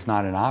 Second is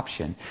not an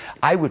option.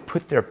 I would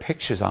put their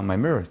pictures on my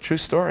mirror. True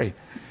story.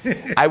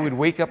 I would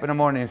wake up in the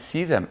morning and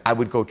see them. I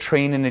would go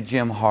train in the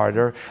gym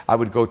harder. I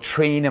would go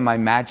train in my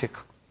magic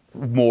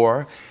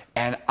more.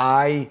 And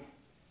I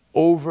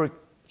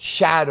overcame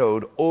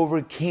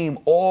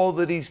all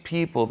of these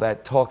people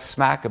that talk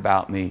smack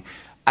about me.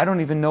 I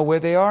don't even know where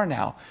they are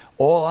now.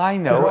 All I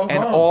know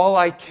and all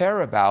I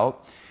care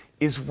about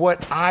is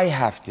what I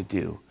have to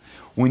do.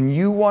 When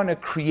you want to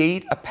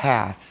create a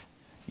path,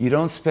 you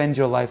don't spend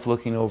your life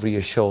looking over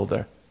your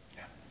shoulder.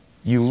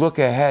 You look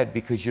ahead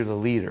because you're the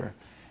leader.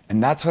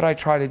 And that's what I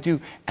try to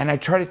do. And I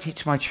try to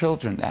teach my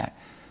children that.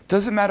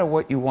 Doesn't matter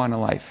what you want in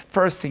life.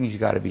 First thing is you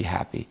got to be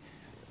happy.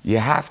 You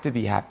have to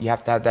be happy. You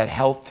have to have that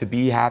health to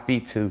be happy,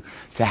 to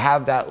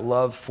have that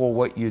love for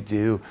what you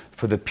do,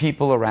 for the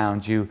people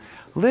around you.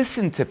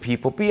 Listen to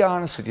people. Be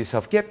honest with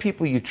yourself. Get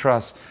people you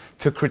trust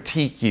to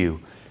critique you.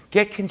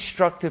 Get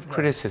constructive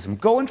criticism.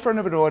 Go in front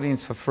of an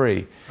audience for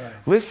free.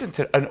 Listen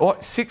to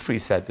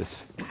Siegfried said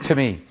this to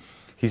me.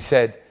 He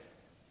said,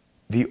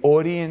 the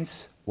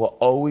audience will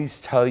always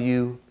tell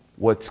you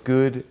what's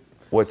good,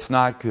 what's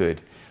not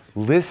good.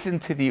 Listen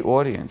to the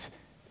audience.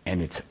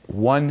 And it's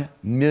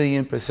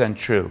 1,000,000%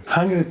 true.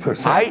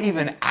 100%. I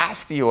even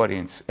ask the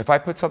audience, if I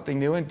put something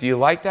new in, do you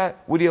like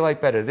that? What do you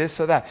like better, this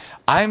or that?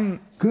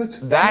 I'm good.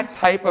 That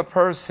type of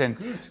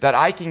person that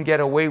I can get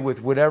away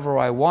with whatever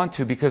I want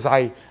to because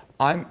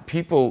I'm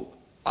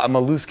a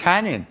loose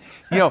cannon.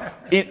 You know,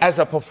 as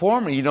a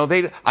performer, you know,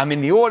 I'm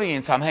in the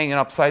audience, I'm hanging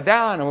upside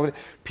down.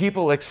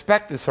 People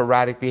expect this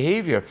erratic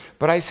behavior.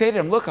 But I say to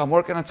them, look, I'm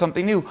working on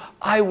something new.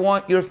 I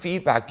want your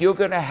feedback. You're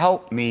going to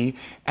help me,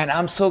 and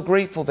I'm so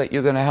grateful that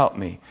you're going to help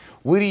me.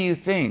 What do you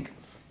think?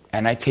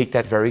 And I take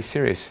that very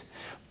serious.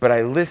 But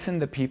I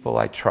listen to people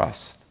I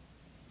trust.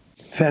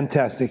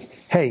 Fantastic.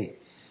 Hey,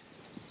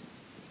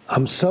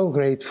 I'm so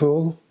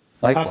grateful.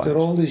 Likewise. After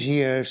all these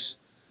years,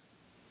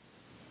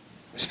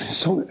 it's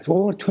been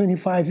over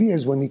 25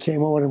 years when you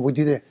came over and we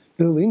did a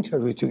little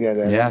interview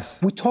together.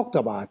 Yes. We talked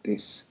about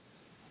this,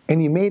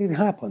 and you made it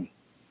happen.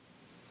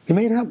 You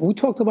made it happen. We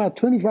talked about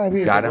 25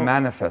 years ago. Gotta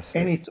manifest.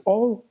 And it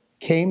all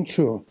came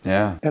true.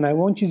 Yeah. And I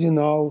want you to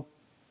know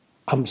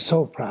I'm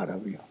so proud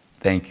of you.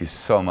 Thank you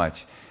so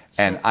much.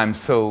 And I'm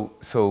so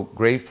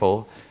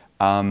grateful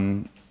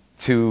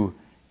to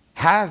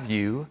have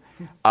you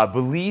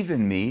believe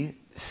in me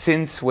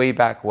since way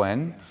back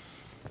when,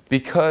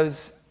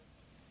 because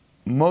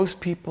most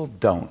people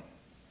don't.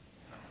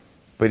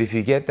 But if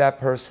you get that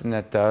person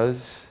that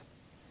does,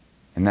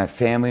 and that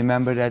family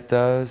member that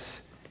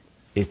does,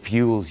 it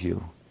fuels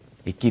you.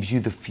 It gives you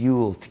the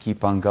fuel to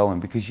keep on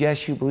going. Because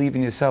yes, you believe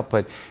in yourself,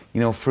 but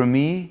you know, for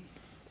me,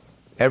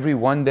 every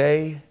one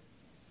day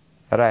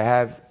that I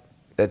have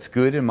that's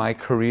good in my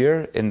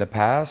career in the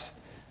past,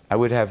 I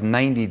would have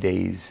 90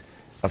 days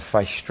of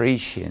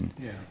frustration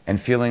and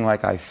feeling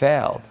like I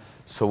failed.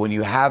 So when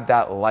you have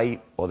that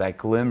light or that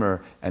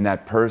glimmer and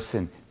that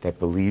person that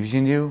believes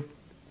in you,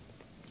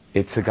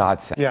 it's a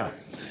godsend. Yeah.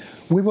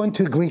 We went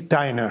to a Greek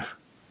diner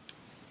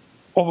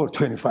over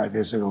 25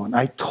 years ago, and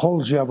I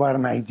told you about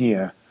an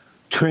idea,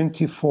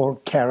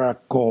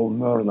 24-karat gold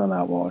Merlin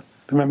Award.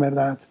 Remember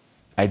that?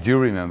 I do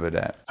remember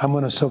that. I'm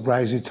going to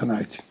surprise you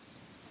tonight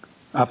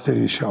after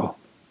your show.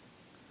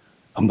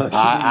 I'm not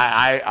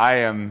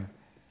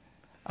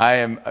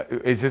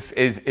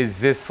is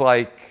this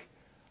like,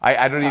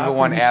 I don't even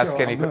want to ask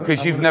any,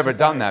 because you've never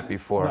done that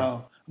before.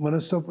 No, I'm going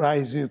to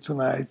surprise you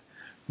tonight.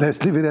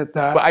 Let's leave it at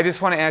that. But I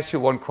just want to ask you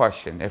one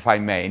question, if I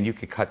may, and you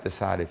could cut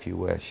this out if you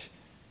wish.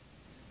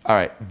 All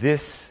right,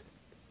 this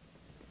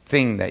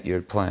thing that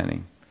you're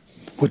planning.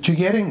 What you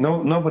getting?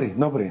 Nobody.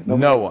 No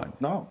one.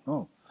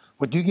 No.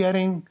 What you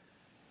getting?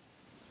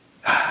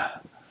 I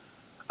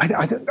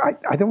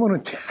don't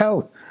want to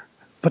tell,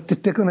 but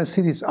they're going to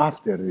see this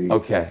after.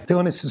 Okay. They're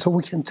going to see, so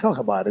we can talk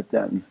about it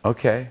then.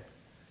 Okay.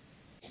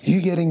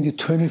 You're getting the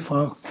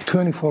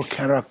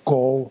 24-karat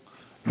gold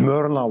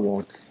Merlin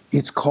Award.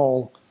 It's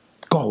called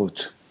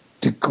gold,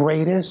 the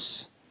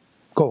greatest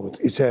gold.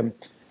 It's a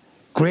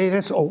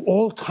greatest of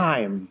all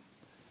time,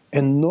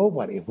 and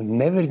nobody will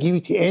never give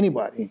it to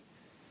anybody.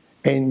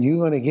 And you're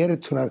going to get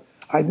it tonight.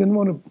 I didn't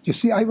want to. You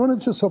see, I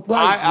wanted to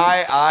surprise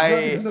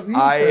you.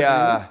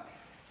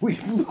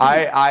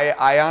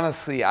 I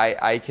honestly,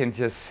 I can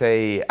just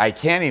say, I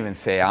can't even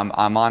say,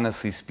 I'm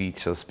honestly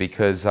speechless,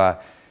 because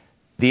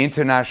the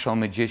International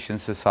Magician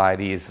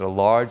Society is the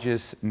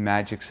largest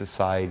magic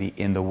society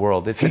in the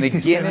world. It's in the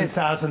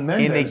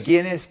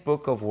Guinness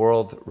Book of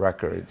World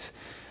Records.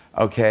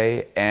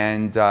 Okay,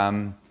 and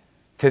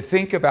to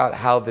think about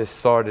how this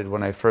started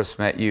when I first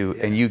met you,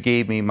 and you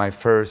gave me my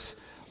first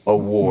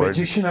award.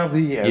 Magician of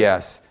the Year.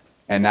 Yes,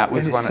 and that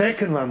was the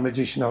second one,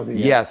 Magician of the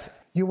Year. Yes.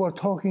 You were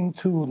talking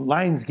to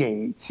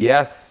Lionsgate.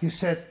 Yes. You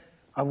said,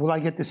 will I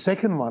get the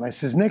second one? I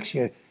says, next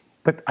year.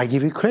 But I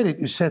give you credit.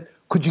 You said,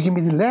 could you give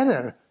me the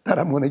letter that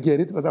I'm going to get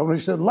it? But I want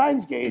to show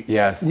Lionsgate.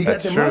 Yes, and you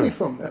got the money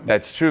from them.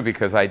 That's true,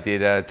 because I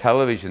did a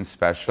television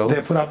special.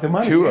 They put up the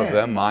money. Two of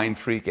them, Mind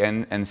Freak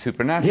and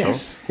Supernatural.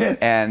 Yes.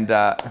 And,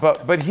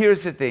 but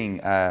here's the thing,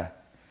 Mr.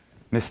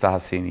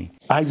 Hassini.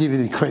 I give you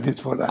the credit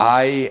for that.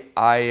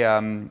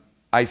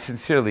 I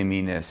sincerely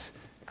mean this.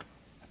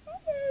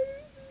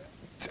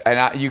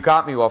 And you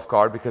got me off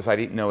guard, because I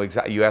didn't know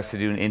exactly. You asked to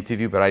do an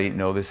interview, but I didn't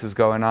know this was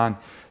going on.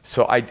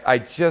 So I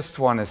just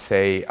want to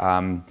say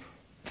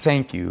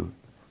thank you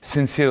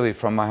sincerely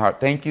from my heart.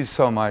 Thank you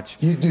so much.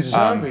 You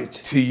deserve it.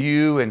 To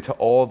you and to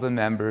all the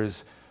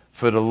members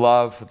for the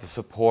love, for the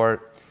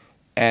support.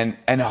 And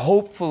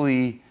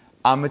hopefully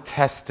I'm a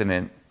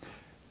testament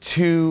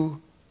to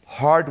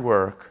hard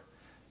work,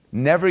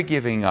 never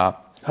giving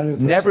up, 100%.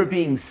 never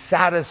being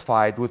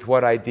satisfied with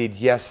what I did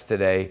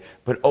yesterday,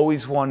 but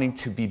always wanting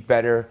to be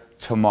better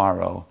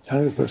tomorrow.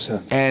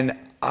 100%. And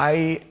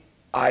I'm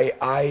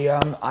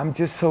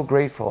just so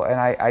grateful, and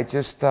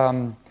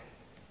I'm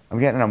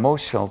getting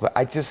emotional, but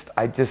I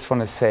just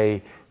want to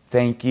say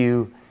thank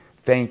you,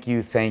 thank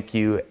you, thank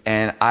you,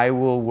 and I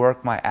will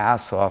work my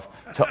ass off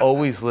to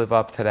always live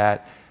up to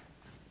that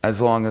as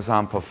long as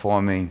I'm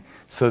performing.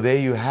 So there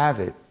you have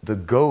it, the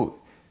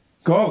GOAT.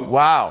 GOAT.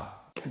 Wow.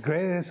 The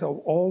greatest of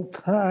all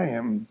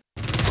time.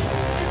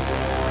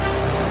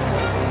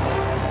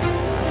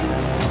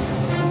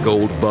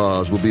 Gold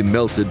bars will be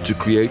melted to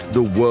create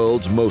the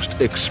world's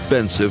most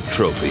expensive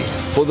trophy.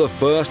 For the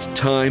first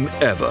time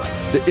ever,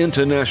 the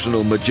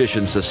International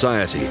Magician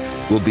Society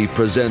will be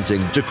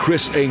presenting to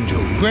Criss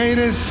Angel.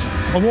 Greatest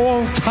of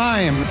all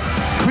time,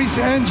 Criss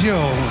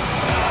Angel.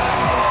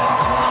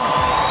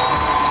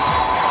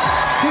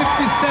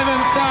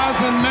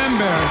 57,000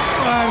 members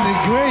are the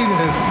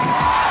greatest.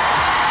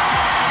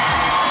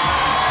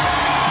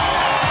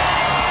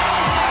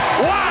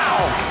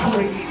 Wow!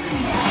 Crazy.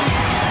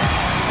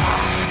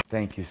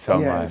 Thank you so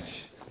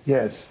much.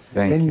 Yes.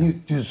 Thank and you. you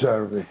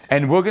deserve it.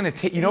 And we're going to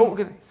take, you know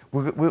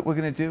what we're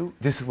going to do?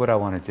 This is what I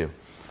want to do.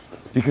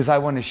 Because I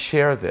want to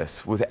share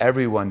this with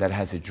everyone that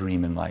has a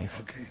dream in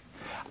life. Okay.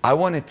 I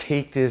want to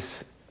take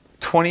this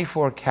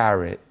 24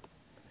 karat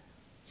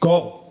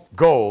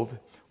gold,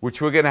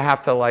 which we're going to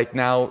have to like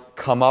now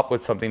come up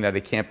with something that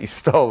it can't be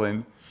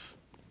stolen.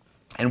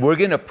 And we're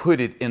going to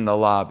put it in the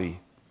lobby.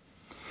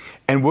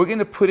 And we're going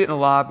to put it in the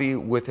lobby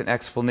with an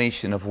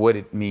explanation of what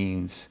it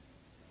means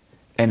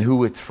and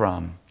who it's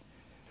from,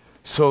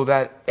 so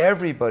that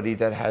everybody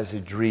that has a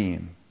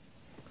dream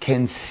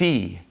can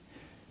see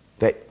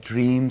that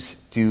dreams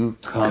do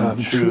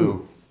come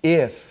true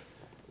if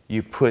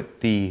you put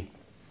the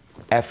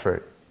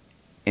effort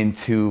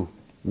into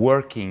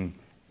working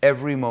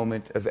every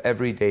moment of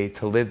every day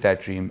to live that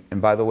dream.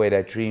 And by the way,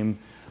 that dream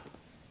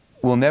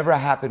will never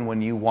happen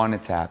when you want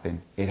it to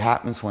happen. It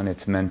happens when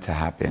it's meant to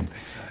happen.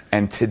 Exactly.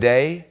 And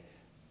today,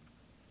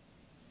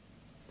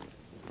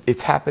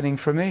 it's happening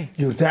for me.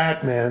 Your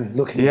dad, man,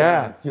 looking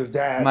at your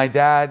dad. My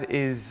dad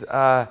is,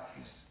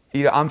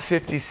 you know, I'm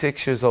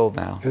 56 years old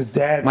now. Your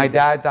dad. My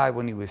dad died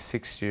when he was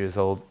 6 years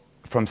old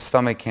from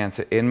stomach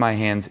cancer in my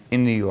hands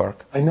in New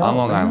York, I know, on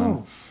Long I Island.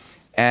 know.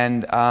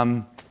 And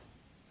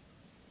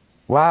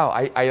wow,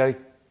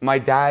 my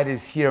dad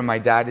is here. My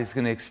dad is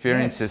going to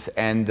experience this,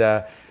 and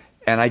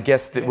I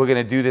guess that we're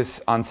going to do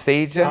this on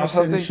stage then or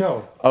something. After the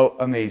show. Oh,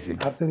 amazing!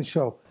 After the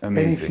show.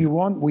 Amazing. And if you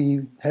want,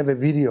 we have a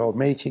video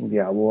making the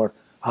award.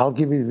 I'll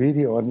give you the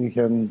video, and you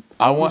can do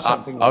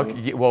something with it.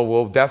 Okay, well,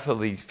 we'll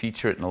definitely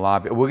feature it in the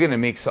lobby. We're going to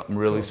make something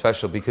really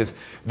special because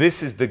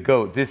this is the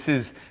GOAT. This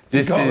is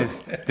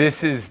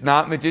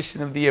not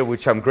Magician of the Year,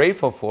 which I'm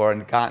grateful for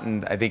and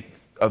gotten, I think,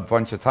 a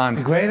bunch of times.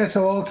 The greatest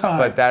of all time.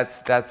 But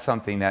that's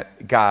something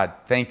that, God,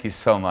 thank you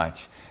so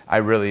much. I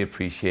really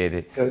appreciate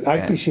it. I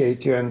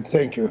appreciate you, and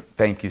thank you.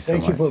 Thank you so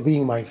much. Thank you for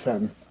being my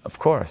friend. Of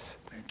course.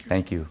 Thank you.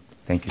 Thank you.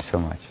 Thank you so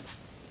much.